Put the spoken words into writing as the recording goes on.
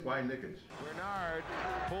by Nickish. Bernard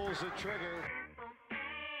pulls the trigger.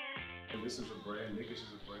 And this is a brand. Nickish is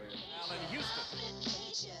a brand. Allen Houston.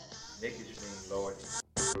 Nickish means Lord.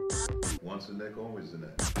 Once a neck, always a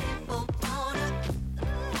neck. James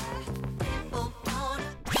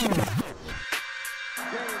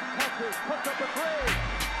touches, puts up a three.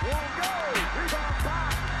 Won't go. Rebound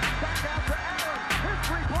back. Back out to Allen. His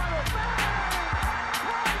three-pointer. Bang!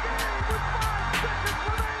 Tie game with 5 seconds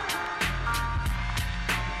remaining.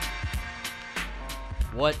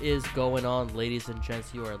 What is going on, ladies and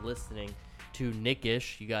gents? You are listening to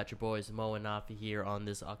Nickish. You got your boys Mo and Nafi here on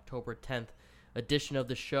this October 10th edition of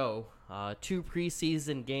the show. 2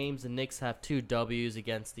 preseason games. The Knicks have 2 W's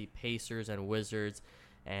against the Pacers and Wizards,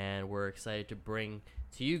 and we're excited to bring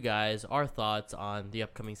to you guys our thoughts on the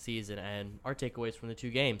upcoming season and our takeaways from the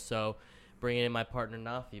 2 games. So, bringing in my partner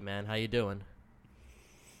Nafi, man. How you doing?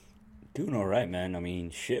 Doing all right, man. I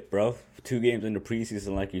mean, shit, bro. 2 games in the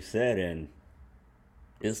preseason, like you said, and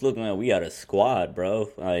it's looking like we got a squad, bro.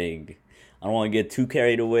 Like, I don't want to get too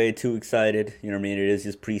carried away, too excited. You know what I mean? It is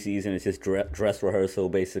just preseason. It's just dress rehearsal,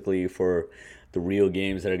 basically, for the real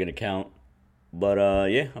games that are going to count. But,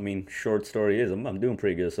 yeah, I mean, short story is I'm doing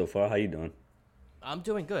pretty good so far. How you doing? I'm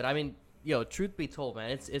doing good. I mean, truth be told,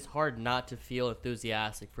 man, it's hard not to feel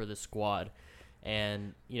enthusiastic for the squad.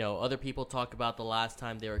 And, other people talk about the last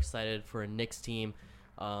time they were excited for a Knicks team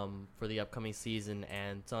for the upcoming season,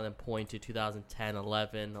 and some of them point to 2010,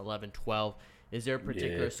 11, 12. Is there a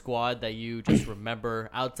particular squad that you just remember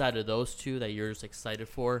outside of those 2 that you're just excited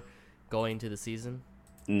for going into the season?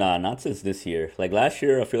 Nah, not since this year. Like, last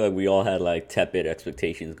year, I feel like we all had, like, tepid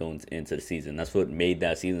expectations going into the season. That's what made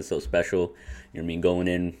that season so special. You know what I mean? Going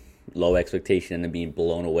in, low expectation and then being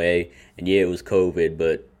blown away. And, yeah, it was COVID,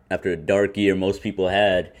 but after a dark year most people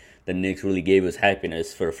had, the Knicks really gave us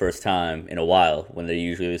happiness for the first time in a while, when they're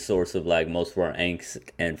usually the source of, like, most of our angst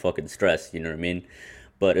and fucking stress, you know what I mean?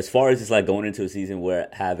 But as far as just, like, going into a season where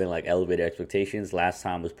having, like, elevated expectations, last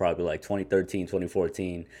time was probably, like, 2013,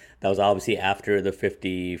 2014. That was obviously after the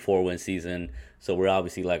 54-win season. So we're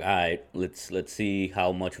obviously like, all right, let's see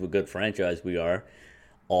how much of a good franchise we are.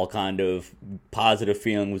 All kind of positive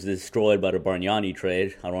feeling was destroyed by the Bargnani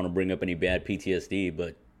trade. I don't want to bring up any bad PTSD,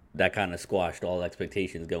 but that kind of squashed all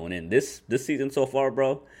expectations going in. This season so far,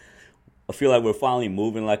 bro, I feel like we're finally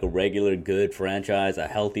moving like a regular good franchise, a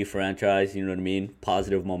healthy franchise, you know what I mean?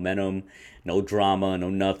 Positive momentum, no drama, no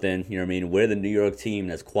nothing, you know what I mean? We're the New York team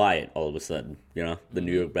that's quiet all of a sudden, the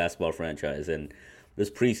New York basketball franchise. And this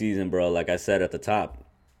preseason, bro, like I said at the top,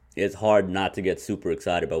 it's hard not to get super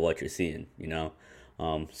excited by what you're seeing,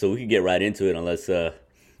 So we could get right into it unless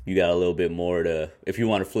you got a little bit more to, if you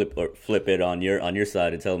want to flip it on your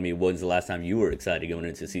side and tell me when's the last time you were excited going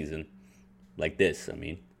into the season like this, I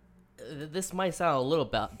mean. This might sound a little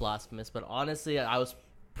blasphemous, but honestly, I was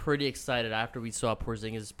pretty excited after we saw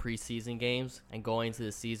Porzingis' preseason games and going into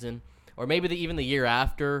the season, or maybe even the year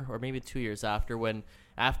after, or maybe 2 years after,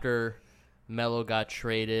 after Melo got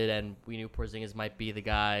traded and we knew Porzingis might be the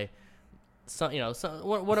guy.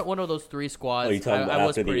 One of those 3 squads. Oh, you talking about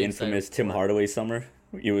after the infamous Tim Hardaway summer?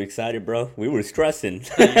 You were excited, bro? We were stressing.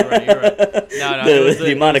 You're right. No,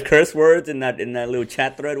 the amount of curse words in that little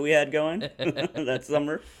chat thread we had going that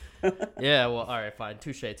summer. Yeah, well, all right, fine.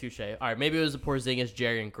 Touche. All right, maybe it was the Porzingis,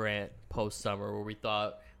 Jerry, and Grant post-summer where we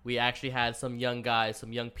thought we actually had some young guys,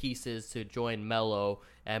 some young pieces to join Melo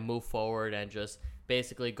and move forward and just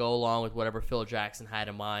basically go along with whatever Phil Jackson had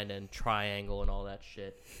in mind and triangle and all that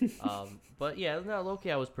shit. But, yeah, no,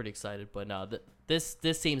 low-key, I was pretty excited. But, no, this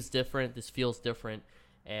seems different. This feels different.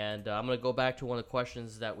 And I'm going to go back to one of the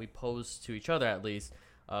questions that we posed to each other, at least,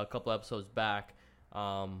 a couple episodes back,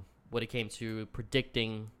 when it came to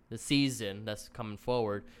predicting the season that's coming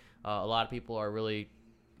forward. A lot of people are really,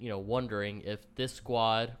 wondering if this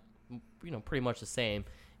squad, pretty much the same,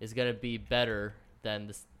 is going to be better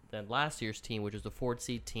than last year's team, which is the 4th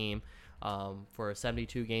seed team, for a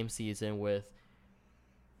 72-game season, with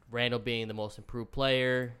Randall being the most improved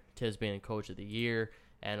player, Tibbs being coach of the year,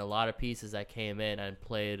 and a lot of pieces that came in and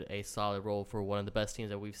played a solid role for one of the best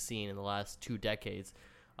teams that we've seen in the last 2 decades.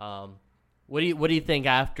 What do you think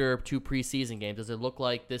after 2 preseason games? Does it look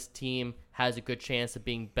like this team has a good chance of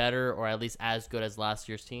being better, or at least as good as last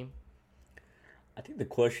year's team? I think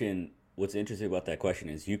what's interesting about that question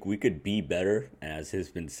is we could be better, as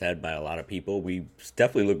has been said by a lot of people. We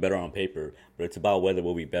definitely look better on paper, but it's about whether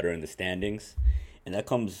we'll be better in the standings. And that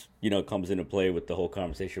comes into play with the whole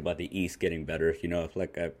conversation about the East getting better.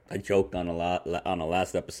 Like I joked on the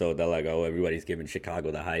last episode that, like, oh, everybody's giving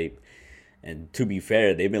Chicago the hype. And to be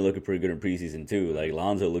fair, they've been looking pretty good in preseason too. Like,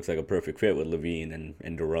 Lonzo looks like a perfect fit with Levine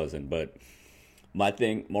and DeRozan. But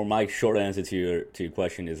my short answer to your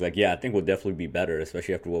question is like, yeah, I think we'll definitely be better,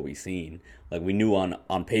 especially after what we've seen. Like we knew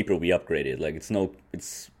on paper we upgraded. Like it's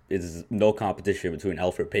no competition between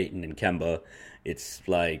Alfred Payton and Kemba. It's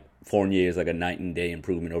like Fournier is like a night and day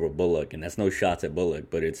improvement over Bullock, and that's no shots at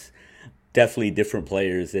Bullock, but it's definitely different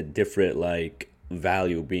players at different like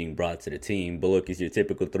value being brought to the team. Bullock is your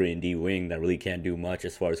typical 3-and-D wing that really can't do much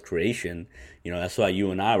as far as creation. You know, that's why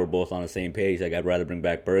you and I were both on the same page. Like, I'd rather bring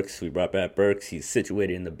back Burks. We brought back Burks. He's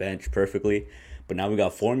situated in the bench perfectly. But now we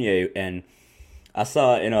got Fournier, and I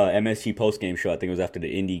saw in a MSG postgame show, I think it was after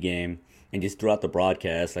the Indy game, and just throughout the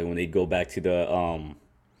broadcast, like when they'd go back to the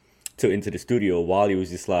into the studio, Wally was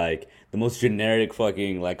just like the most generic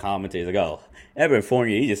fucking like commentator. Like, oh, Evan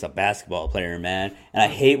Fournier, he's just a basketball player, man. And I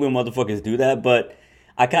hate when motherfuckers do that, but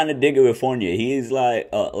I kind of dig it with Fournier. He's like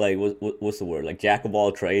what's the word? Like jack of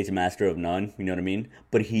all trades, master of none. You know what I mean?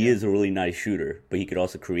 But he is a really nice shooter. But he could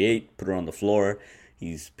also create, put it on the floor.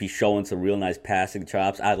 He's showing some real nice passing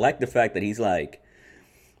chops. I like the fact that he's like,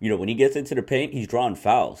 you know, when he gets into the paint, he's drawing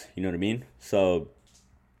fouls. You know what I mean? So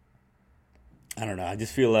I don't know. I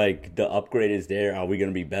just feel like the upgrade is there. Are we going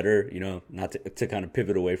to be better? You know, not to kind of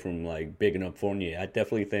pivot away from like bigging up Fournier. I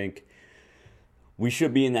definitely think we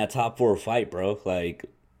should be in that top 4 fight, bro. Like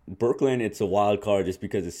Brooklyn, it's a wild card just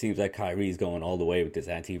because it seems like Kyrie's going all the way with this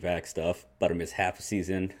anti-vax stuff. About to miss half a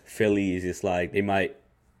season. Philly is just like they might,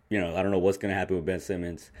 you know, I don't know what's going to happen with Ben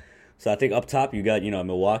Simmons. So I think up top you got, you know,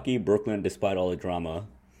 Milwaukee, Brooklyn, despite all the drama.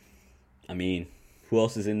 I mean, who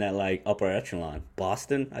else is in that like upper echelon?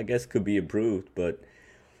 Boston, I guess, could be improved, but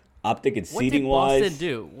I'm thinking seeding wise. What did Boston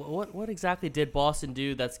do? What exactly did Boston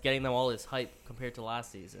do that's getting them all this hype compared to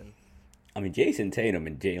last season? I mean, Jason Tatum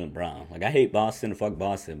and Jaylen Brown. Like, I hate Boston, fuck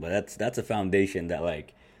Boston, but that's a foundation that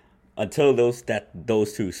like until those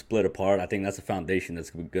two split apart, I think that's a foundation that's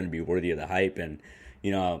going to be worthy of the hype. And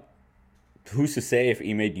you know, who's to say if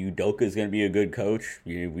Ime Udoka is going to be a good coach?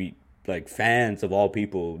 You know, we like fans of all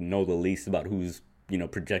people know the least about who's, you know,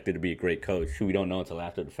 projected to be a great coach, who we don't know until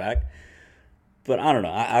after the fact. But I don't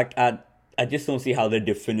know. I just don't see how they're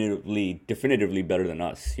definitively better than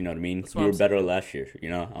us. You know what I mean? We were better last year. You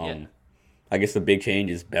know. Yeah. I guess the big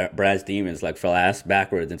change is Brad's Demons like fell ass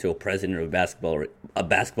backwards into a president of a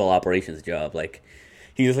basketball operations job. Like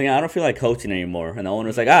he's just like, I don't feel like coaching anymore. And the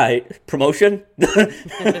owner's like, all right, promotion.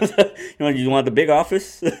 You want the big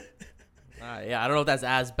office? Yeah, I don't know if that's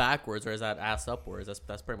ass backwards or is that ass upwards.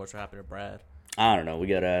 That's pretty much what happened to Brad. I don't know. We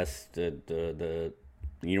got to ask the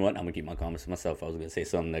you know what? I'm going to keep my comments to myself. I was going to say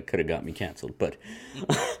something that could have got me canceled. But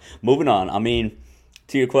moving on. I mean,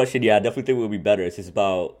 to your question, yeah, I definitely think we'll be better. It's just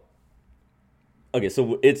about... Okay,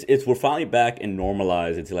 so it's we're finally back and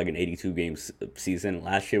normalized into like an 82-game season.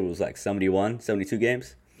 Last year was like 72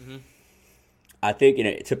 games. Mm-hmm. I think in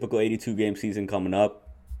a typical 82-game season coming up,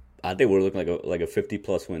 I think we're looking like a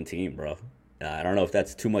 50-plus win team, bro. I don't know if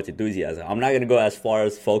that's too much enthusiasm. I'm not going to go as far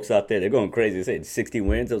as folks out there. They're going crazy. They said 60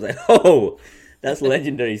 wins. I was like, oh, that's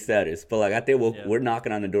legendary status. But like I think we're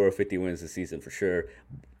knocking on the door of 50 wins this season for sure,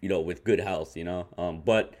 you know, with good health, you know.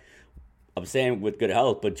 But I'm saying with good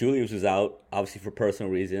health, but Julius was out, obviously for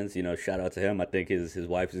personal reasons. You know, shout out to him. I think his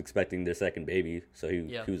wife is expecting their second baby, so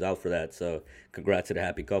he was out for that. So congrats to the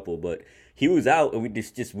happy couple. But he was out, and we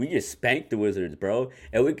just spanked the Wizards, bro.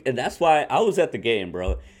 And that's why I was at the game,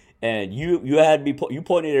 bro. And you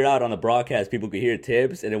pointed it out on the broadcast. People could hear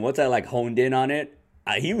Tibbs, and then once I like honed in on it,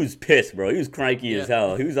 he was pissed, bro. He was cranky as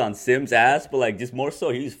hell. He was on Sim's ass, but like just more so,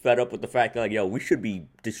 he was fed up with the fact that like, yo, we should be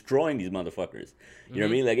destroying these motherfuckers. You know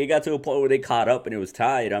what I mean? Like it got to a point where they caught up and it was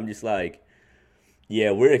tied. I'm just like,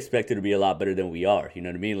 yeah, we're expected to be a lot better than we are. You know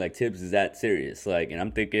what I mean? Like Tibbs is that serious. Like, and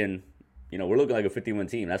I'm thinking, you know, we're looking like a 51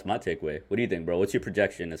 team. That's my takeaway. What do you think, bro? What's your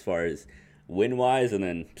projection as far as win wise and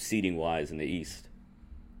then seeding wise in the East?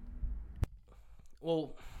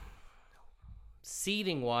 Well,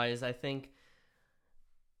 seeding wise, I think.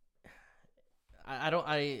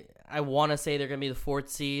 I want to say they're going to be the 4th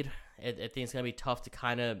seed. I think it's going to be tough to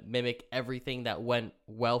kind of mimic everything that went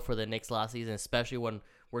well for the Knicks last season, especially when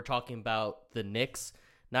we're talking about the Knicks.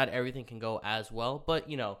 Not everything can go as well, but,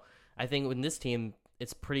 you know, I think with this team,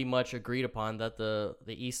 it's pretty much agreed upon that the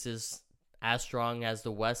East is as strong as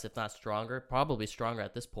the West, if not stronger, probably stronger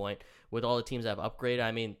at this point with all the teams that have upgraded.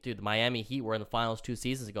 I mean, dude, the Miami Heat were in the finals 2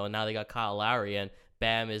 seasons ago, and now they got Kyle Lowry, and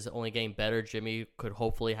Bam is only getting better. Jimmy could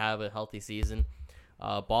hopefully have a healthy season.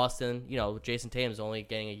 Boston, you know, Jason Tatum is only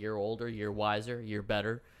getting a year older, year wiser, year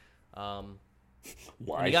better. And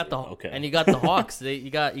you got the Hawks. You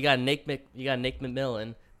got Nick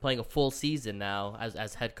McMillan playing a full season now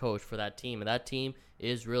as head coach for that team, and that team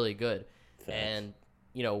is really good. Facts. And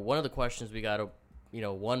you know, one of the questions we got to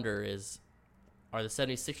wonder is, are the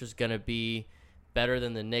 76ers going to be better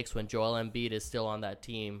than the Knicks when Joel Embiid is still on that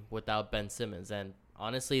team without Ben Simmons? And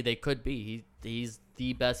honestly, they could be. He's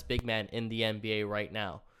the best big man in the NBA right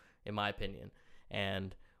now, in my opinion.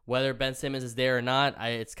 And whether Ben Simmons is there or not,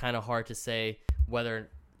 it's kind of hard to say whether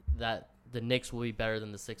that the Knicks will be better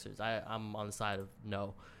than the Sixers. I'm on the side of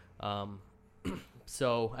no.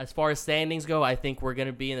 So as far as standings go, I think we're going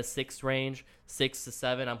to be in the 6th range, 6 to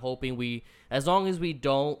 7. I'm hoping as long as we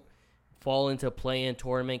don't fall into a play-in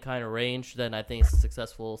tournament kind of range, then I think it's a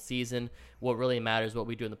successful season. What really matters is what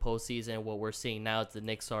we do in the postseason. What we're seeing now is the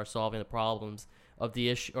Knicks are solving the problems of the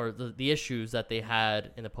issues that they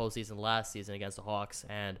had in the postseason last season against the Hawks.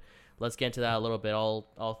 And let's get into that a little bit.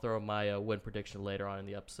 I'll throw my win prediction later on in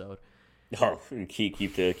the episode. Oh, keep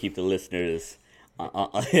the listeners.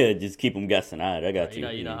 Just keep them guessing. All right, I got you.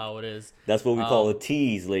 You know how it is. That's what we call a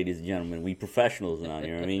tease, ladies and gentlemen. We professionals now. You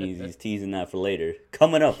know what I mean? He's teasing that for later,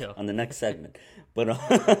 coming up on the next segment. But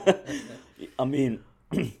I mean,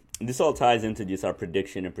 this all ties into just our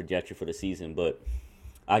prediction and projection for the season. But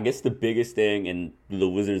I guess the biggest thing in the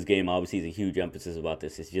Wizards game, obviously, is a huge emphasis about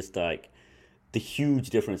this. It's just like the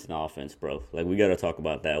huge difference in offense, bro. Like, we got to talk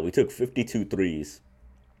about that. We took 52 threes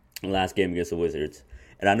in the last game against the Wizards,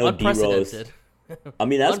 and I know D-Rose. I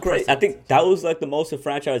mean, that's great. I think that was like the most in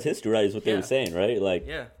franchise history, right? Is what they were saying, right? Like,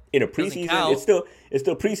 in a preseason, it's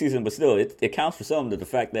still preseason, but still, it counts for something. The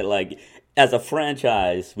fact that, like, as a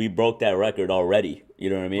franchise, we broke that record already. You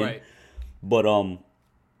know what I mean? Right. But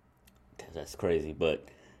that's crazy. But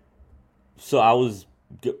so I was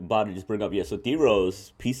about to just bring up, so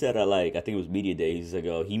D-Rose, he said at, like, I think it was media day, he's like,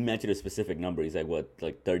 he mentioned a specific number. He's like, what,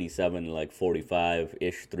 like 37, like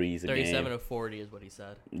 45-ish threes a game. 37 of 40 is what he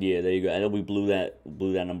said. Yeah, there you go. And then we blew that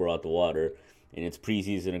number out the water. And it's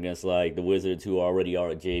preseason against, like, the Wizards, who already are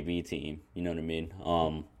a JV team. You know what I mean?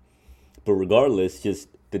 But regardless, just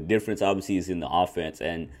the difference, obviously, is in the offense.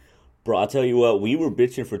 And, bro, I'll tell you what, we were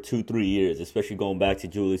bitching for 2-3 years, especially going back to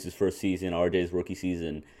Julius's first season, RJ's rookie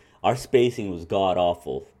season. Our spacing was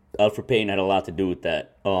god-awful. Elfrid Payton had a lot to do with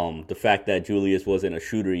that. The fact that Julius wasn't a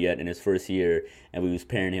shooter yet in his first year, and we was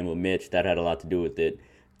pairing him with Mitch, that had a lot to do with it.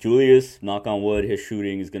 Julius, knock on wood, his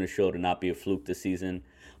shooting is going to show to not be a fluke this season.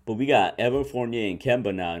 But we got Evan Fournier and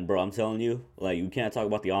Kemba now, and, bro, I'm telling you, like, you can't talk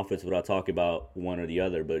about the offense without talking about one or the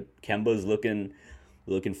other. But Kemba's looking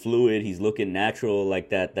fluid. He's looking natural, like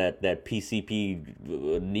that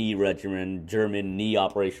PCP knee regimen, German knee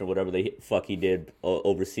operation, whatever the fuck he did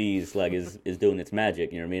overseas, like is doing its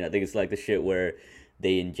magic. You know what I mean? I think it's like the shit where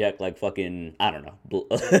they inject like fucking, I don't know,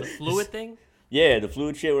 the fluid thing. Yeah, the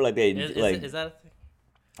fluid shit where like they is that a thing?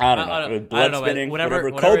 I don't know. Blood spinning,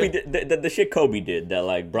 whatever. Kobe did, the shit Kobe did that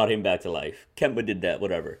like brought him back to life. Kemba did that,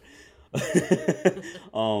 whatever.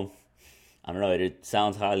 I don't know. It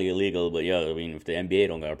sounds highly illegal, but yeah, I mean, if the NBA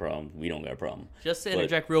don't got a problem, we don't got a problem. Just to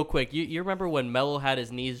interject real quick, you remember when Melo had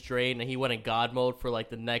his knees drained and he went in God mode for like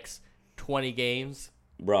the next 20 games?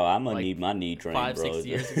 Bro, I'm gonna need my knee drained, 5-6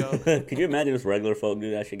 years ago. Could you imagine if regular folk do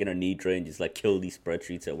that shit, get a knee drained, just like kill these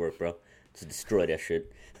spreadsheets at work, bro? Just destroy that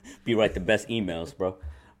shit. Be right the best emails, bro.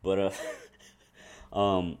 But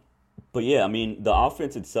yeah, I mean, the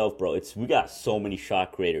offense itself, bro, we got so many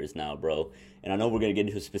shot creators now, bro. And I know we're going to get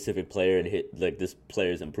into a specific player and hit like this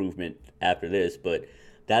player's improvement after this, but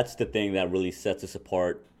that's the thing that really sets us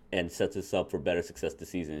apart and sets us up for better success this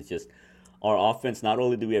season. It's just our offense, not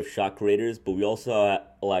only do we have shot creators, but we also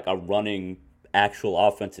are running actual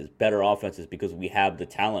offenses, better offenses, because we have the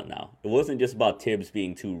talent now. It wasn't just about Tibbs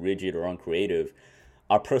being too rigid or uncreative.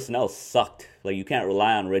 Our personnel sucked. Like, you can't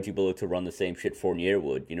rely on Reggie Bullock to run the same shit Fournier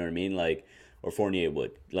would, you know what I mean? Like, or Fournier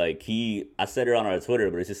would. Like, I said it on our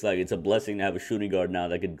Twitter, but it's just like, it's a blessing to have a shooting guard now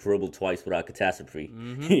that can dribble twice without catastrophe.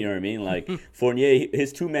 Mm-hmm. You know what I mean? Like, Fournier,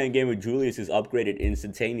 his two-man game with Julius is upgraded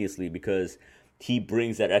instantaneously because he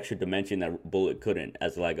brings that extra dimension that Bullock couldn't,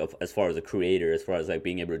 as far as a creator, as far as like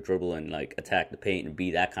being able to dribble and like attack the paint and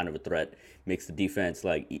be that kind of a threat. Makes the defense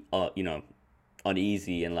like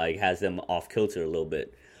uneasy and like has them off kilter a little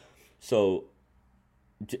bit. So,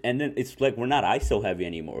 and then it's like we're not ISO heavy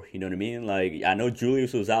anymore. You know what I mean? Like, I know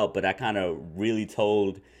Julius was out, but that kind of really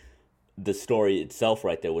told the story itself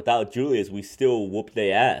right there. Without Julius, we still whooped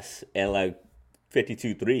their ass at like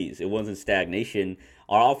 52 threes. It wasn't stagnation.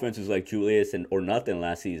 Our offense was like Julius or nothing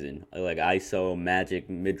last season. Like ISO, magic,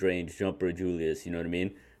 mid-range jumper Julius. You know what I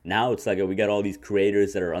mean? Now it's like we got all these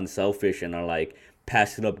creators that are unselfish and are like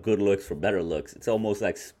passing up good looks for better looks. It's almost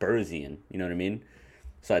like Spursian. You know what I mean?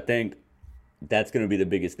 So I think that's going to be the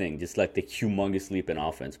biggest thing. Just like the humongous leap in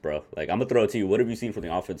offense, bro. Like, I'm going to throw it to you. What have you seen from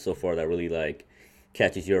the offense so far that really like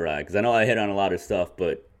catches your eye? Because I know I hit on a lot of stuff,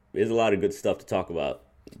 but there's a lot of good stuff to talk about.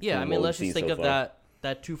 Yeah, I mean, let's just think of that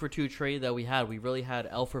that 2-for-2 trade that we had, we really had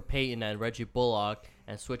Elfrid Payton and Reggie Bullock,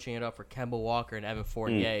 and switching it up for Kemba Walker and Evan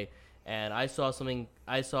Fournier. And I saw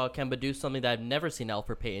Kemba do something that I've never seen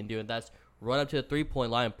Elfrid Payton do, and that's run up to the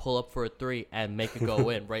 3-point line, pull up for a 3, and make it go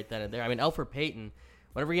in right then and there. I mean, Elfrid Payton,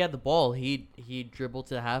 whenever he had the ball, he dribbled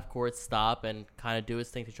to the half court, stop, and kind of do his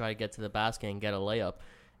thing to try to get to the basket and get a layup.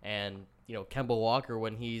 And Kemba Walker,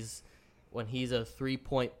 when he's a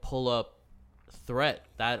 3-point pull up threat,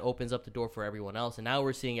 that opens up the door for everyone else. And now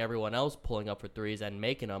we're seeing everyone else pulling up for threes and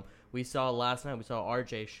making them. We saw last night, we saw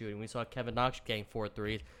RJ shooting, we saw Kevin Knox getting 4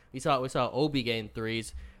 threes, we saw Obi getting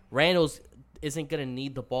threes. Randall's isn't going to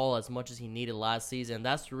need the ball as much as he needed last season.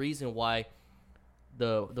 That's the reason why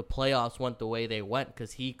the playoffs went the way they went,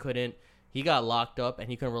 because he got locked up and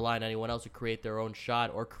he couldn't rely on anyone else to create their own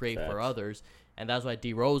shot or create for others. And that's why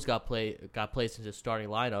D Rose got placed into the starting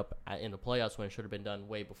lineup in the playoffs when it should have been done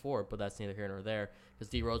way before. But that's neither here nor there, because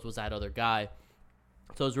D Rose was that other guy.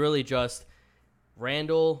 So it's really just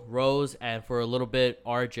Randall, Rose, and for a little bit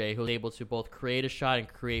RJ, who was able to both create a shot and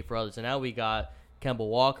create for others. And now we got Kemba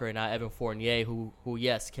Walker and now Evan Fournier, who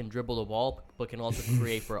yes, can dribble the ball, but can also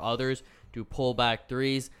create for others, do pull back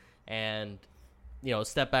threes and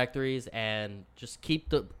step back threes, and just keep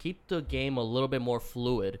the game a little bit more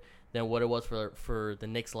fluid than what it was for the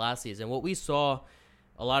Knicks last season. What we saw,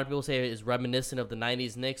 a lot of people say, is reminiscent of the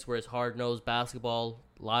 90s Knicks, where it's hard-nosed basketball,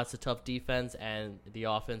 lots of tough defense, and the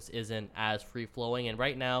offense isn't as free-flowing. And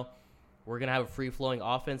right now, we're going to have a free-flowing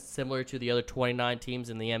offense similar to the other 29 teams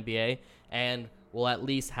in the NBA, and we'll at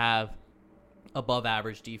least have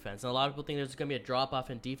above-average defense. And a lot of people think there's going to be a drop-off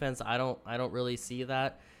in defense. I don't really see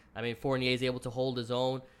that. I mean, Fournier is able to hold his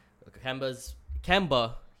own.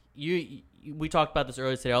 Kemba, we talked about this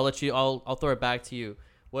earlier today. I'll throw it back to you.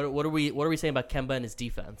 What are we saying about Kemba and his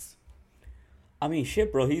defense? I mean,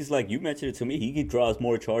 shit, bro. He's like, you mentioned it to me. He draws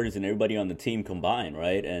more charges than everybody on the team combined,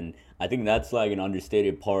 right? And I think that's like an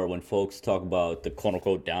understated part when folks talk about the quote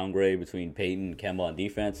unquote downgrade between Peyton and Kemba on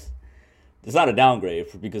defense. It's not a downgrade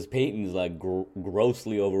because Peyton is like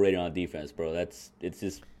grossly overrated on defense, bro.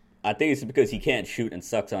 I think it's because he can't shoot and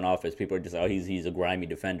sucks on offense. People are just he's a grimy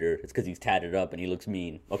defender. It's because he's tatted up and he looks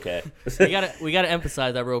mean. Okay. we gotta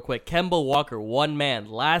emphasize that real quick. Kemba Walker, one man,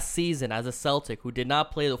 last season as a Celtic who did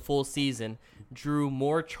not play the full season, drew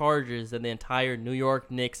more charges than the entire New York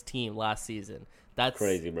Knicks team last season. That's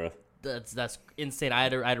crazy, bro. That's insane. I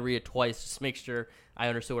had to read it twice just to make sure I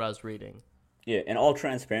understood what I was reading. Yeah, and all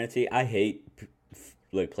transparency, I hate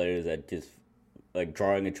like players that just like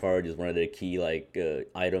drawing a charge is one of their key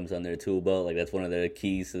items on their tool belt. Like that's one of the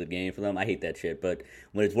keys to the game for them. I hate that shit. But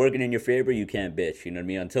when it's working in your favor, you can't bitch. You know what I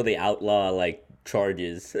mean? Until they outlaw like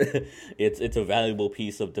charges, it's a valuable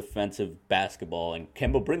piece of defensive basketball, and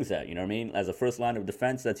Kemba brings that. You know what I mean? As a first line of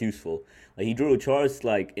defense, that's useful. Like he drew a charge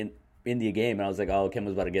like in the game, and I was like, oh,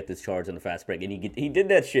 Kemba's about to get this charge on the fast break, and he did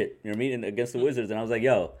that shit. You know what I mean? Against the Wizards, and I was like,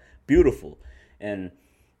 yo, beautiful. And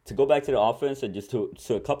to go back to the offense and just to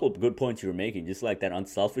a couple of good points you were making, just like that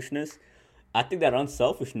unselfishness. I think that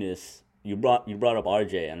unselfishness, you brought up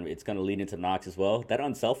RJ, and it's going to lead into Knox as well. That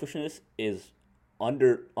unselfishness is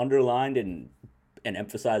underlined and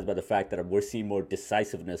emphasized by the fact that we're seeing more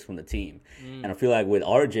decisiveness from the team. And I feel like with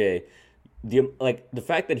RJ, the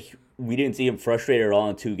fact that we didn't see him frustrated at all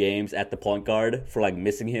in 2 games at the point guard for like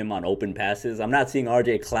missing him on open passes. I'm not seeing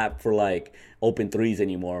RJ clap for like open threes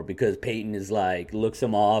anymore because Peyton is like looks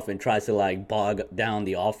him off and tries to like bog down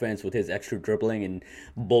the offense with his extra dribbling and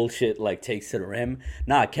bullshit like takes to the rim.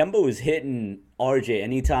 Nah, Kemba was hitting RJ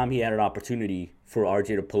anytime he had an opportunity for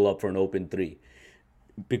RJ to pull up for an open 3.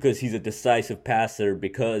 Because he's a decisive passer,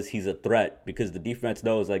 because he's a threat, because the defense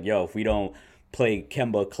knows like, yo, if we don't play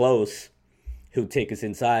Kemba close, he'll take us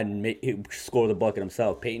inside and he'll score the bucket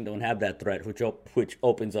himself. Peyton don't have that threat, which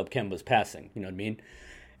opens up Kemba's passing. You know what I mean?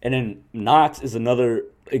 And then Knox is another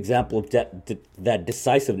example of that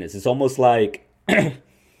decisiveness. It's almost like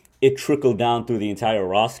it trickled down through the entire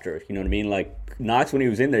roster. You know what I mean? Like Knox, when he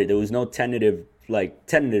was in there was no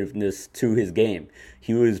tentativeness to his game.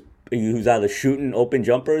 He was either shooting open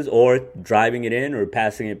jumpers or driving it in or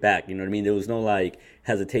passing it back. You know what I mean? There was no like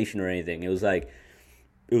hesitation or anything.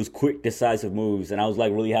 It was quick, decisive moves, and I was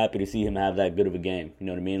like really happy to see him have that good of a game. You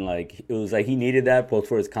know what I mean? Like it was like he needed that both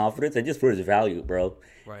for his confidence and just for his value, bro.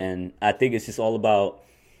 Right. And I think it's just all about.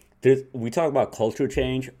 We talk about culture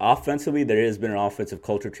change. Offensively, there has been an offensive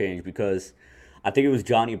culture change because I think it was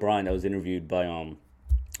Johnny Bryan that was interviewed by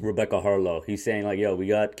Rebecca Harlow. He's saying like, "Yo, we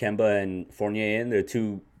got Kemba and Fournier in. They're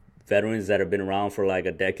 2 veterans that have been around for like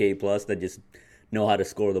a decade plus that just know how to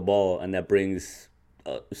score the ball, and that brings."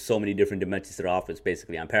 So many different dimensions to the offense,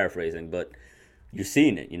 basically. I'm paraphrasing, but you're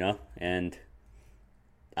seeing it, you know? And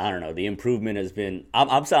I don't know. The improvement has been.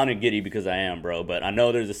 I'm sounding giddy because I am, bro. But I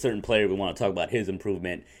know there's a certain player we want to talk about his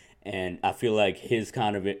improvement, and I feel like his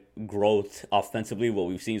kind of growth offensively, what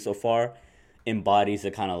we've seen so far, embodies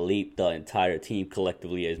the kind of leap the entire team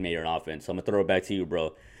collectively has made on offense. So I'm gonna throw it back to you,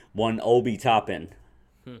 bro. One Obi Toppin,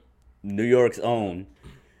 New York's own.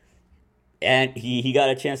 And he got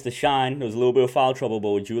a chance to shine. There was a little bit of foul trouble, but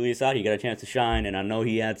with Julius out, he got a chance to shine. And I know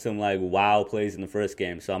he had some like wow plays in the first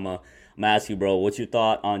game. So I'm gonna ask you, bro, what's your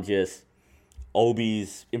thought on just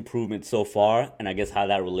Obi's improvement so far, and I guess how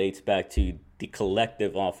that relates back to the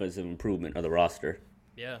collective offensive improvement of the roster?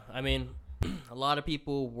 Yeah, I mean, a lot of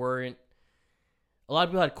people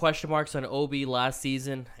had question marks on Obi last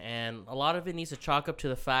season, and a lot of it needs to chalk up to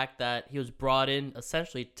the fact that he was brought in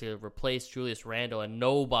essentially to replace Julius Randle, and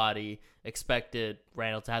nobody expected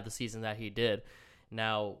Randle to have the season that he did.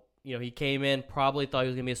 Now, he came in, probably thought he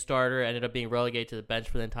was going to be a starter, ended up being relegated to the bench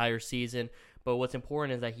for the entire season. But what's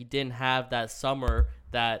important is that he didn't have that summer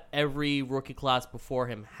that every rookie class before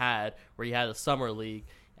him had, where he had a summer league,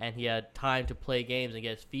 and he had time to play games and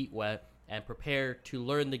get his feet wet and prepare to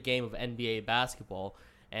learn the game of NBA basketball.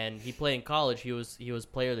 And he played in college. He was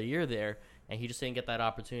player of the year there, and he just didn't get that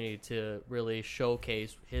opportunity to really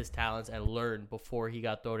showcase his talents and learn before he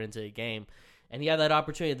got thrown into the game. And he had that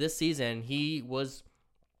opportunity this season. He was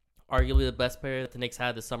arguably the best player that the Knicks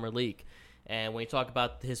had this summer league. And when you talk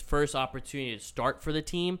about his first opportunity to start for the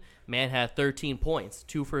team, man had 13 points,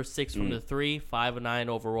 2 for 6 from the 3, 5 of 9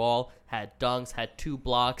 overall, had dunks, had 2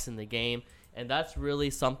 blocks in the game. And that's really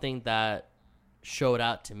something that showed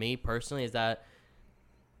out to me personally, is that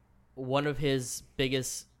one of his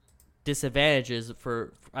biggest disadvantages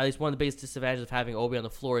at least one of the biggest disadvantages of having Obi on the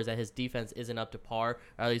floor is that his defense isn't up to par,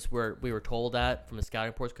 or at least we were told that from the scouting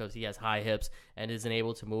reports, because he has high hips and isn't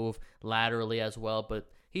able to move laterally as well. But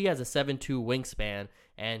he has a 7'2" wingspan,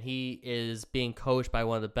 and he is being coached by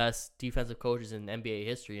one of the best defensive coaches in NBA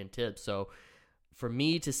history in Tibbs. So for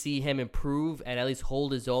me to see him improve and at least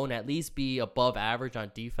hold his own, at least be above average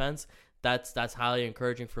on defense, that's highly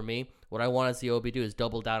encouraging for me. What I want to see Obi do is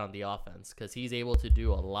double down on the offense, because he's able to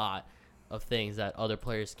do a lot of things that other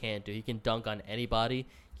players can't do. He can dunk on anybody.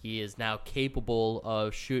 He is now capable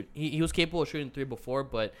of shoot. He was capable of shooting 3 before,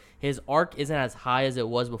 but his arc isn't as high as it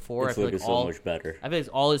was before. It's looking so much better. I think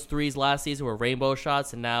all his threes last season were rainbow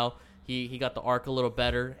shots, and now he got the arc a little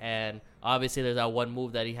better. And obviously, there's that one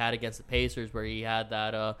move that he had against the Pacers where he had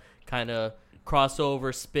that kind of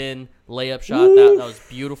crossover spin layup shot. That was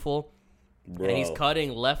beautiful. Bro. And he's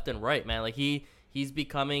cutting left and right, man. Like he's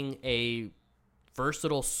becoming a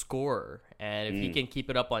versatile scorer, and if he can keep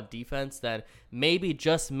it up on defense, then maybe,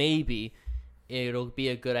 just maybe, it'll be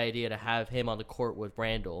a good idea to have him on the court with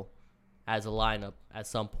Randle as a lineup at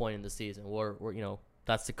some point in the season. Or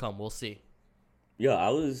that's to come. We'll see. Yeah, I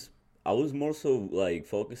was more so like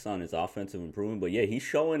focused on his offensive improvement, but yeah, he's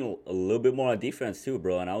showing a little bit more on defense too,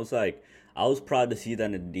 bro. And I was proud to see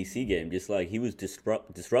that in the DC game. Just like he was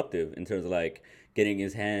disruptive in terms of like getting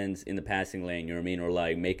his hands in the passing lane, you know what I mean, or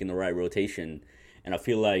like making the right rotation. And I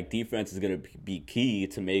feel like defense is going to be key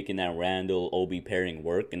to making that Randle-Obi pairing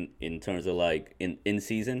work in terms of like in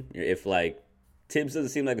season. If like Tibbs doesn't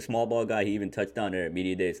seem like a small ball guy, he even touched down there at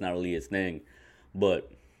media day. It's not really his thing.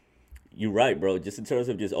 But you're right, bro. Just in terms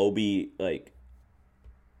of just Obi, like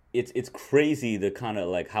it's crazy the kind of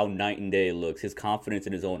like how night and day it looks. His confidence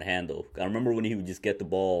in his own handle. I remember when he would just get the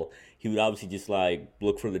ball, he would obviously just like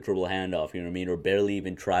look for the dribble handoff, you know what I mean? Or barely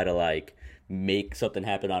even try to like make something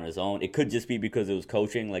happen on his own. It could just be because it was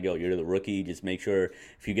coaching, like, yo, you're the rookie, just make sure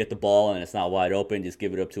if you get the ball and it's not wide open, just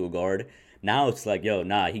give it up to a guard. Now it's like, yo,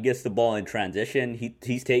 nah, he gets the ball in transition,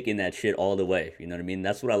 he's taking that shit all the way, you know what I mean?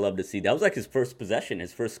 That's what I love to see. That was like his first possession,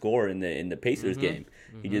 his first score in the Pacers game.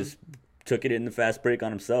 He just took it in the fast break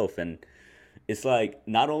on himself, and it's like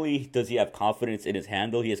not only does he have confidence in his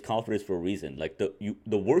handle, he has confidence for a reason. Like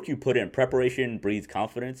the work you put in, preparation breeds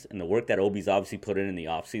confidence, and the work that Obi's obviously put in the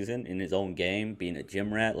offseason in his own game, being a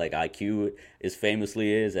gym rat like IQ as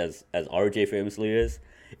RJ famously is,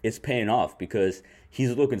 it's paying off because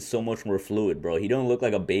he's looking so much more fluid, bro. He don't look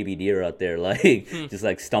like a baby deer out there, like just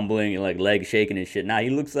like stumbling and like legs shaking and shit. Nah, he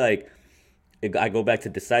looks like, I go back to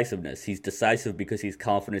decisiveness. He's decisive because he's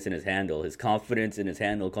confident in his handle. His confidence in his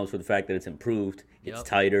handle comes from the fact that it's improved. It's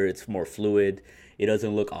tighter. It's more fluid. It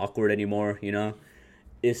doesn't look awkward anymore, you know?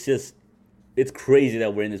 It's crazy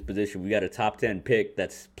that we're in this position. We got a top 10 pick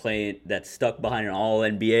that's stuck behind an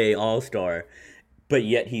all-NBA all-star, but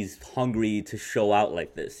yet he's hungry to show out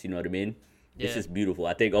like this, you know what I mean? It's just beautiful.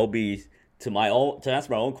 I think Obi to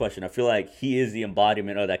answer my own question, I feel like he is the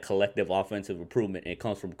embodiment of that collective offensive improvement. It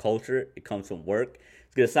comes from culture. It comes from work.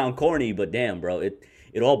 It's gonna sound corny, but damn, bro,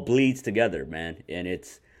 it all bleeds together, man. And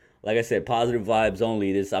it's like I said, positive vibes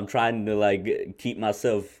only. I'm trying to like keep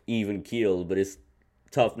myself even keeled, but it's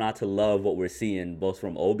tough not to love what we're seeing both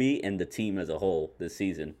from Obi and the team as a whole this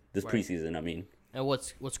season, this preseason. I mean, and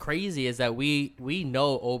what's crazy is that we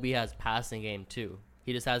know Obi has passing game too.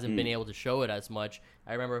 He just hasn't been able to show it as much.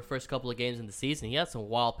 I remember the first couple of games in the season, he had some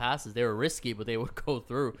wild passes. They were risky, but they would go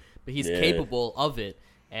through. But he's capable of it,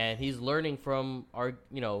 and he's learning from our,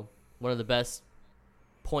 one of the best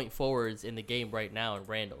point forwards in the game right now in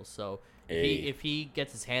Randall. So if he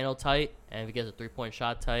gets his handle tight and if he gets a 3-point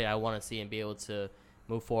shot tight, I want to see him be able to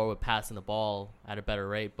move forward with passing the ball at a better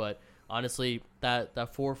rate. But honestly, that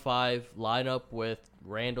 4-5 lineup with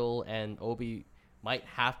Randall and Obi might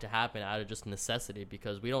have to happen out of just necessity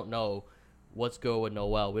because we don't know what's going with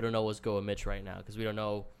Noel. We don't know what's going with Mitch right now because we don't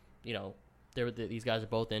know, these guys are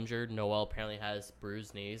both injured. Noel apparently has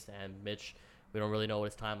bruised knees, and Mitch, we don't really know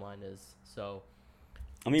what his timeline is. So,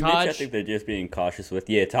 I mean, Taj, Mitch, I think they're just being cautious with.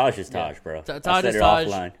 Yeah, Taj is Taj, bro. Taj is Taj.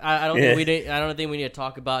 I don't think we need to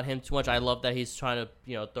talk about him too much. I love that he's trying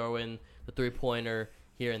to throw in the 3-pointer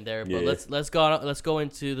here and there. But let's go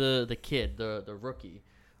into the kid, the rookie.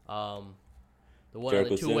 The one on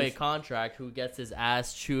the two-way contract who gets his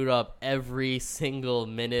ass chewed up every single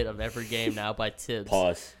minute of every game now by Tibbs.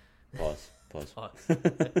 Pause. Tibbs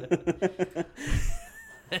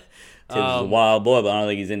is a wild boy, but I don't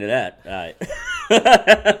think he's into that. All right.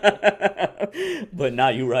 But nah,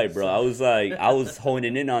 you're right, bro. I was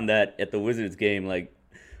honing in on that at the Wizards game. Like,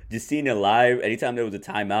 just seeing it live, anytime there was a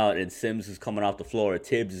timeout and Sims was coming off the floor,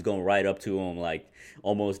 Tibbs is going right up to him, like,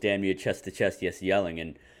 almost damn near chest-to-chest, yes, yelling.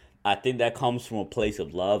 And I think that comes from a place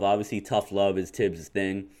of love. Obviously, tough love is Tibbs'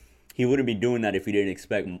 thing. He wouldn't be doing that if he didn't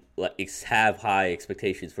have high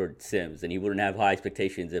expectations for Sims, and he wouldn't have high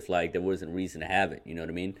expectations if there wasn't reason to have it. You know what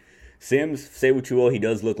I mean? Sims, say what you will, he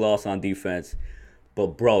does look lost on defense,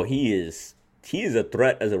 but bro, he is a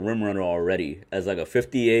threat as a rim runner already. As like a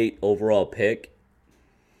 58 overall pick,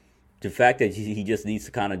 the fact that he just needs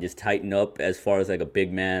to kind of just tighten up as far as like a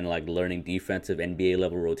big man, like learning defensive NBA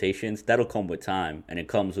level rotations, that'll come with time, and it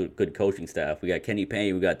comes with good coaching staff. We got Kenny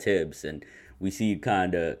Payne, we got Tibbs, and we see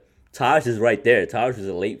kind of Taj is right there. Taj was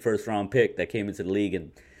a late first-round pick that came into the league,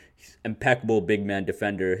 and he's impeccable big man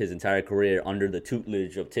defender his entire career under the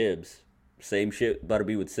tutelage of Tibbs. Same shit about to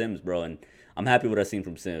be with Sims, bro, and I'm happy with what I've seen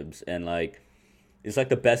from Sims. And, it's like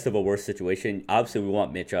the best of a worst situation. Obviously, we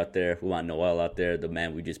want Mitch out there. We want Noel out there, the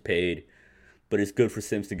man we just paid. But it's good for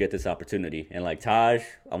Sims to get this opportunity. And, Taj,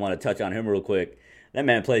 I want to touch on him real quick. That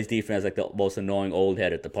man plays defense like the most annoying old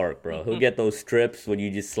head at the park, bro. He'll get those strips when you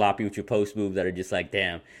just sloppy with your post moves that are just like,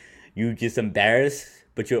 damn. You just embarrassed,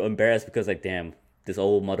 but you're embarrassed because, damn, this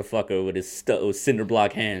old motherfucker with his cinder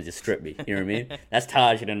block hands just stripped me. You know what I mean? That's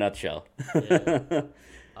Taj in a nutshell. Yeah.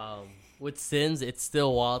 With Sims, it's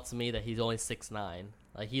still wild to me that he's only 6'9".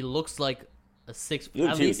 He looks like a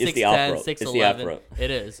at least 6'10", 6'11".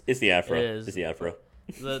 It is. It's the afro. It is. It's the afro.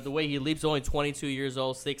 The way he leaps, only 22 years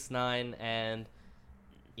old, 6'9", and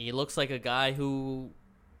he looks like a guy who,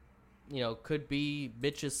 could be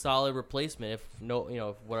Mitch's solid replacement if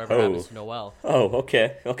whatever happens to Noel. Oh,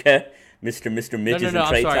 okay. Mr. Mitch is in trade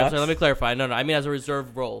I'm sorry. talks? Let me clarify. No, I mean as a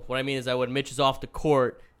reserve role. What I mean is that when Mitch is off the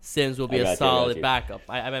court, Sims will be a solid backup.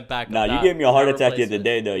 I meant backup. No, you gave me a heart attack the other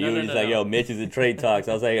day, though. You were just like, yo, Mitch is in trade talks.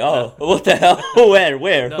 I was like, oh, what the hell?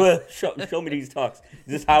 Where? No. Show me these talks.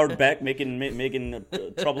 Is this Howard Beck making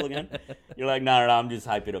trouble again? You're like, no, I'm just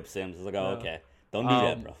hyping up Sims. I was like, oh, okay. Don't do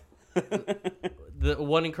that, bro. The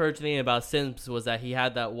one encouraging thing about Sims was that he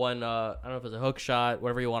had that one, I don't know if it was a hook shot,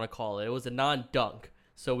 whatever you want to call it. It was a non-dunk,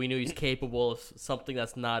 so we knew he's capable of something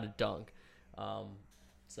that's not a dunk.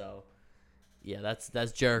 So, yeah,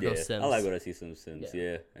 that's Jericho Sims. I like what I see from Sims,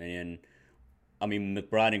 yeah. And, I mean,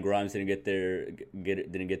 McBride and Grimes didn't get their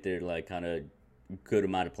kind of good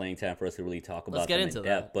amount of playing time for us to really talk about. Let's get into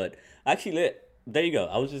that. But actually, there you go.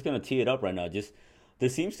 I was just going to tee it up right now. There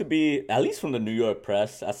seems to be, at least from the New York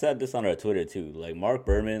press, I said this on our Twitter too, Mark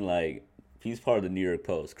Berman, he's part of the New York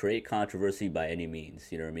Post. Create controversy by any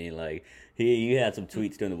means, you know what I mean? He had some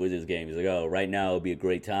tweets during the Wizards game. He's like, oh, right now it would be a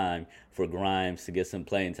great time for Grimes to get some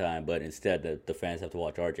playing time, but instead the fans have to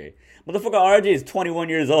watch RJ. Motherfucker, RJ is 21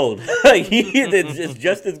 years old. It's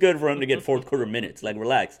just as good for him to get fourth quarter minutes.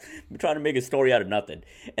 Relax. We're trying to make a story out of nothing.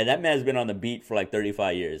 And that man's been on the beat for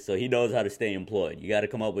 35 years, so he knows how to stay employed. You got to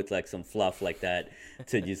come up with some fluff like that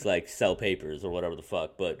to just sell papers or whatever the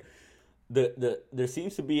fuck. But there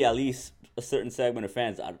seems to be at least a certain segment of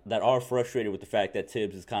fans that are frustrated with the fact that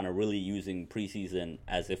Tibbs is kind of really using preseason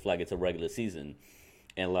as if like it's a regular season,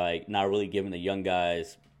 and like not really giving the young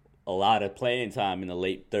guys a lot of playing time in the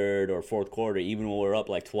late third or fourth quarter, even when we're up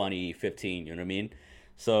like 20-15. You know what I mean?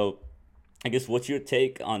 So I guess what's your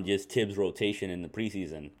take on just Tibbs' rotation in the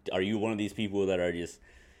preseason? Are you one of these people that are just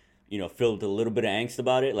filled with a little bit of angst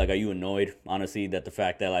about it? Like, are you annoyed, honestly, that the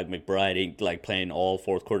fact that, like, McBride ain't, like, playing all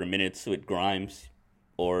fourth quarter minutes with Grimes?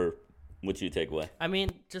 Or what's your takeaway? I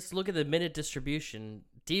mean, just look at the minute distribution.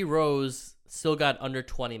 D. Rose still got under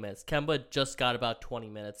 20 minutes. Kemba just got about 20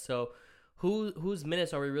 minutes. So whose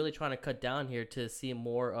minutes are we really trying to cut down here to see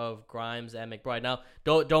more of Grimes and McBride? Now,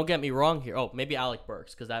 don't get me wrong here. Oh, maybe Alec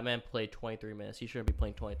Burks, because that man played 23 minutes. He shouldn't be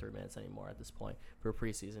playing 23 minutes anymore at this point for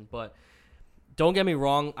preseason. But don't get me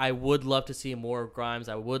wrong, I would love to see more of Grimes.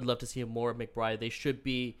 I would love to see more of McBride. They should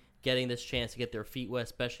be getting this chance to get their feet wet,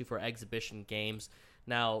 especially for exhibition games.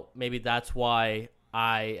 Now, maybe that's why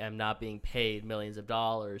I am not being paid millions of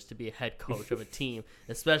dollars to be a head coach of a team,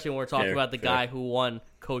 especially when we're talking about the guy who won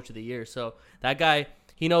Coach of the Year. So that guy,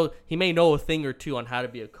 he may know a thing or two on how to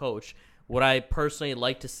be a coach. Would I personally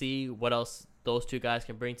like to see what else those two guys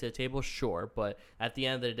can bring to the table? Sure, but at the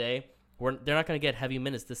end of the day, they're not going to get heavy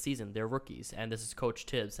minutes this season. They're rookies, and this is Coach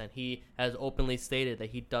Tibbs, and he has openly stated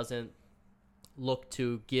that he doesn't look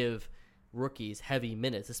to give rookies heavy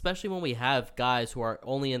minutes, especially when we have guys who are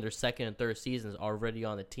only in their second and third seasons already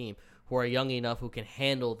on the team, who are young enough, who can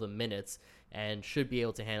handle the minutes and should be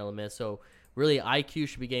able to handle the minutes. So really, IQ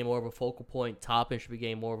should be getting more of a focal point. Toppin should be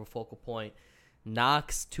getting more of a focal point.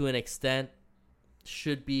 Knox, to an extent,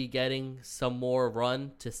 should be getting some more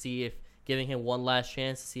run to see if giving him one last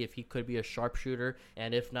chance to see if he could be a sharpshooter,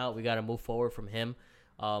 and if not, we got to move forward from him.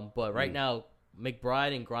 But right now,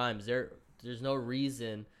 McBride and Grimes, there's no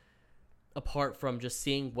reason apart from just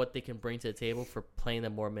seeing what they can bring to the table for playing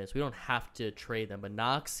them more minutes. We don't have to trade them. But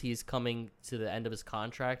Knox, he's coming to the end of his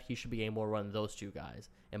contract. He should be getting more run than those two guys,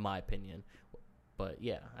 in my opinion. But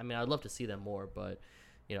yeah, I mean, I'd love to see them more, but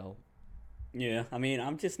Yeah, I mean,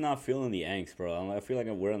 I'm just not feeling the angst, bro. I feel like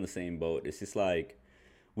we're on the same boat. It's just like,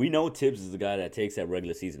 we know Tibbs is the guy that takes that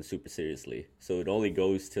regular season super seriously. So it only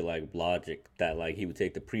goes to like logic that like he would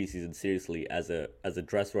take the preseason seriously as a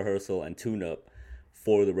dress rehearsal and tune-up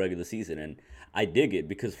for the regular season. And I dig it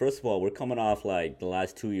because, first of all, we're coming off like the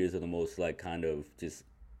last 2 years of the most like kind of just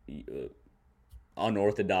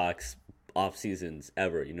unorthodox off seasons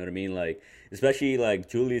ever. You know what I mean? Like, especially like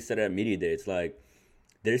Julius said at media day, it's like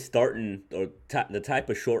they're starting, or the type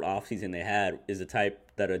of short off season they had is the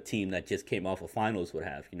type that a team that just came off of finals would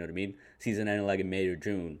have. You know what I mean? Season ended like in May or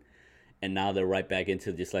June, and now they're right back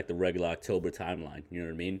into just like the regular October timeline. You know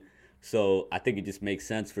what I mean? So I think it just makes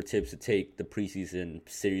sense for Tibbs to take the preseason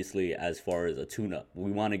seriously as far as a tune-up.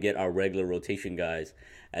 We want to get our regular rotation guys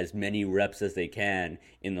as many reps as they can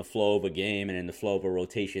in the flow of a game and in the flow of a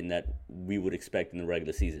rotation that we would expect in the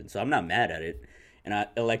regular season. So I'm not mad at it. And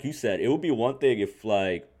like you said, it would be one thing if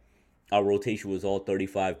like our rotation was all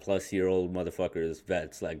 35-plus-year-old motherfuckers,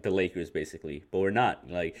 vets, like the Lakers basically. But we're not.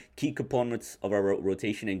 Like, key components of our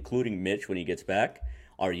rotation, including Mitch when he gets back,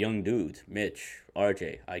 are young dudes. Mitch,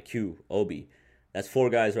 RJ, IQ, Obi. That's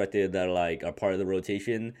 4 guys right there that are part of the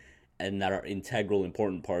rotation and that are integral,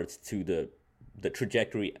 important parts to the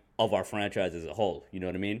trajectory of our franchise as a whole. You know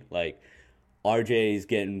what I mean? Like, RJ is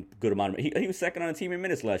getting good amount of... He was second on the team in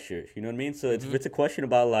minutes last year. You know what I mean? So it's a question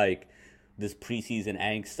about, like, this preseason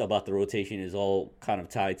angst about the rotation is all kind of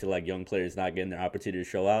tied to, like, young players not getting their opportunity to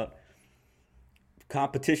show out.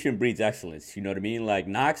 Competition breeds excellence. You know what I mean? Like,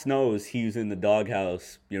 Knox knows he was in the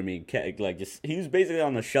doghouse. You know what I mean? Like, just... He was basically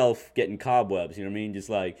on the shelf getting cobwebs. You know what I mean? Just,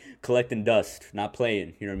 like, collecting dust, not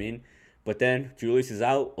playing. You know what I mean? But then Julius is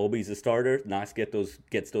out. Obi's a starter. Knox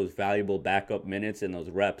gets those valuable backup minutes and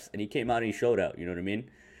those reps. And he came out and he showed out. You know what I mean?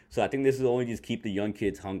 So I think this is only just keep the young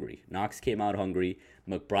kids hungry. Knox came out hungry.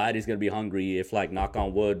 McBride is going to be hungry if, like, knock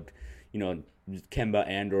on wood, Kemba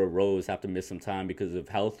and or Rose have to miss some time because of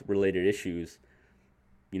health-related issues.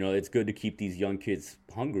 It's good to keep these young kids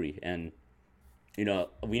hungry. And, we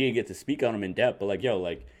didn't get to speak on them in depth. But,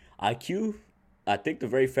 IQ... I think the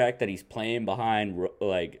very fact that he's playing behind,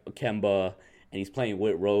 like, Kemba and he's playing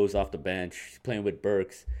with Rose off the bench, he's playing with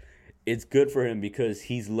Burks, it's good for him because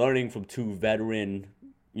he's learning from 2 veteran,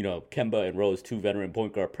 Kemba and Rose, 2 veteran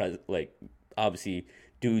point guard, obviously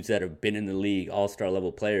dudes that have been in the league, all-star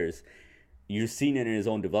level players. You're seeing it in his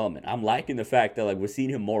own development. I'm liking the fact that, like, we're seeing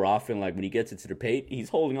him more often, like, when he gets into the paint, he's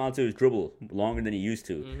holding on to his dribble longer than he used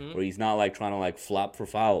to, or he's not, like, trying to, like, flop for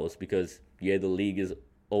fouls because, the league is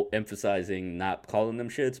emphasizing not calling them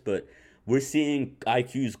shits, but we're seeing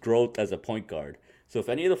IQ's growth as a point guard. So if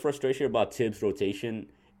any of the frustration about Tibbs' rotation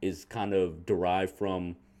is kind of derived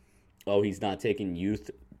from, oh, he's not taking youth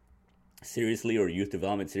seriously or youth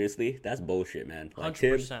development seriously, that's bullshit, man. Like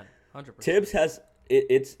 100%. Tibbs has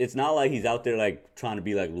it's not like he's out there like trying to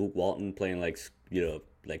be like Luke Walton playing like, you know,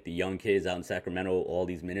 like the young kids out in Sacramento all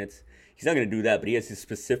these minutes. He's not going to do that, but he has his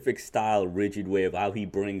specific style, rigid way of how he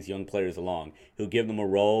brings young players along. He'll give them a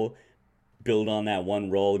role, build on that one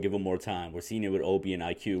role, give them more time. We're seeing it with Obi and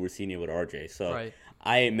IQ. We're seeing it with RJ. So Right.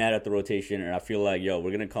 I ain't mad at the rotation, and I feel like, yo, we're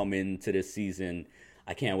going to come into this season.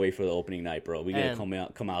 I can't wait for the opening night, bro. We got to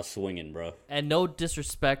come out swinging, bro. And no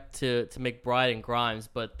disrespect to McBride and Grimes,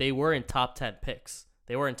 but they were in top 10 picks.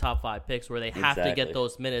 They were in top 5 picks where they have to get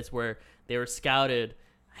those minutes where they were scouted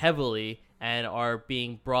heavily and are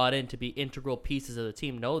being brought in to be integral pieces of the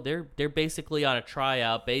team. No, they're basically on a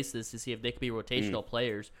tryout basis to see if they could be rotational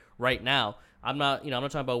players right now. I'm not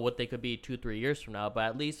talking about what they could be 2-3 years from now, but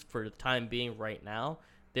at least for the time being right now,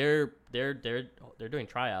 they're doing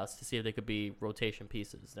tryouts to see if they could be rotation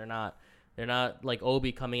pieces. They're not like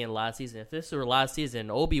Obi coming in last season. If this were last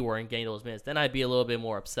season, Obi weren't getting those minutes, then I'd be a little bit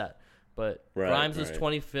more upset. But Grimes is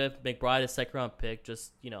 25th, McBride is second round pick.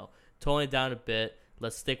 Just tone it down a bit.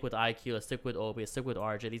 Let's stick with IQ. Let's stick with Obi. Let's stick with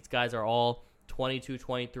RJ. These guys are all 22,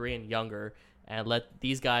 23, and younger, and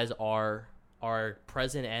these guys are our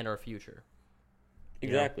present and our future.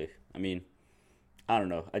 Exactly. I mean, I don't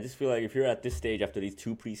know. I just feel like if you're at this stage after these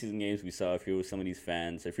 2 preseason games we saw, if you're with some of these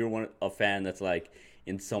fans, if you're a fan that's like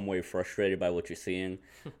in some way frustrated by what you're seeing,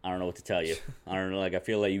 I don't know what to tell you. I don't know. Like, I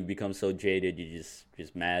feel like you've become so jaded, you're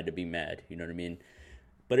just mad to be mad. You know what I mean?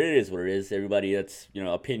 But it is what it is. Everybody that's,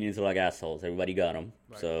 opinions are like assholes. Everybody got them.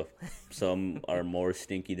 Right. So some are more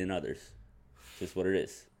stinky than others. It's just what it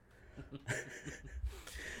is.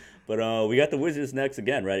 But we got the Wizards next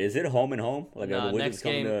again, right? Is it home and home? Like, are the Wizards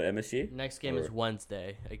coming to MSG? Next game is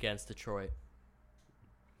Wednesday against Detroit.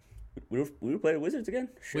 We were playing the Wizards again?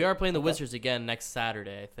 Shit. We are playing the Wizards again next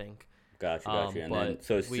Saturday, I think. Gotcha. And then,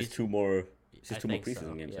 so it's just two more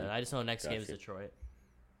preseason games. Yeah, I just know next game is Detroit.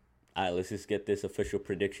 All right, let's just get this official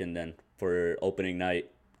prediction then for opening night,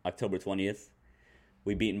 October 20th.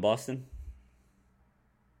 We beating Boston?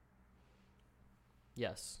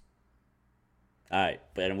 Yes. All right,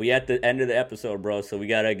 but we at the end of the episode, bro, so we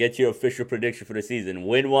got to get your official prediction for the season,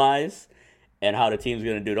 win-wise, and how the team's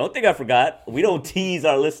going to do. Don't think I forgot. We don't tease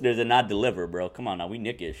our listeners and not deliver, bro. Come on now, we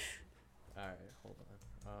nickish. All right, hold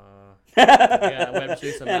on. Yeah, we're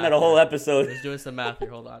doing some math. Not a whole episode. Just doing some math here.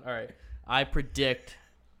 Hold on. All right, I predict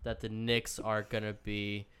that the Knicks are going to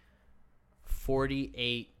be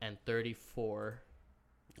 48-34.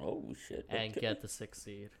 Oh, shit. And get the 6th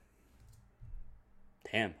seed.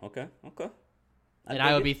 Damn, okay. And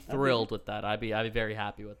I would be thrilled with that. I'd be very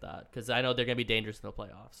happy with that because I know they're going to be dangerous in the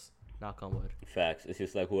playoffs. Knock on wood. Facts. It's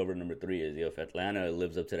just like whoever number 3 is. If Atlanta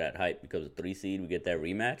lives up to that hype because of 3 seed, we get that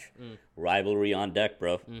rematch. Rivalry on deck,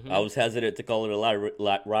 bro. Mm-hmm. I was hesitant to call it a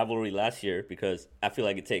rivalry last year because I feel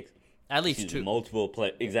like it takes at least 2 multiple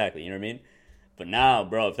play. Exactly, you know what I mean? But now,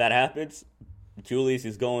 bro, if that happens, Julius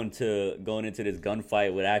is going into this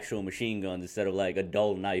gunfight with actual machine guns instead of like a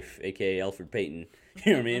dull knife, aka Alfred Payton.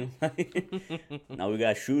 You know what I mean? Now we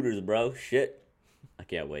got shooters, bro. Shit. I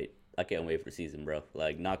can't wait for the season, bro.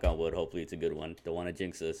 Like, knock on wood, hopefully it's a good one. Don't want to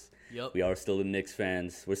jinx us. Yep. We are still the Knicks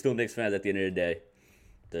fans. We're still Knicks fans at the end of the day.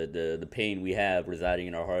 The pain we have residing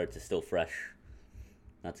in our hearts is still fresh.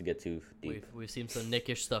 Not to get too deep. We've seen some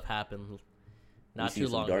Knickish stuff happen not too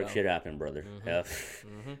long ago. Dark shit happen, brother. Mm-hmm. Yeah.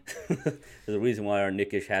 Mm-hmm. There's a reason why our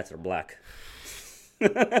Knickish hats are black.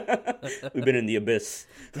 We've been in the abyss.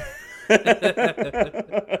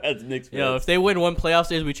 That's Knicks fans. Yo, if they win one playoff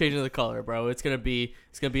stage, we change the color, bro. It's gonna be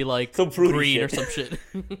like some green shit. Or some shit.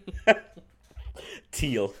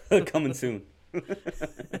 Teal coming soon. All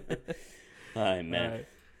right, man.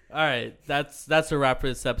 All right, that's a wrap for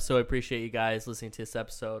this episode. I appreciate you guys listening to this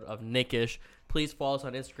episode of Nickish. Please follow us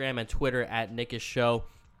on Instagram and Twitter at Nickish Show.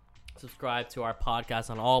 Subscribe to our podcast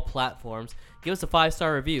on all platforms. Give us a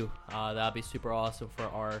 5-star review. That'd be super awesome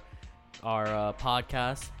for our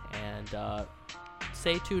podcast. And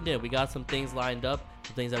stay tuned in. We got some things lined up,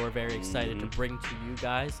 some things that we're very excited to bring to you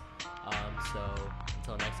guys. So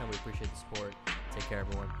until next time, we appreciate the support. Take care,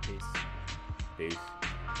 everyone. Peace.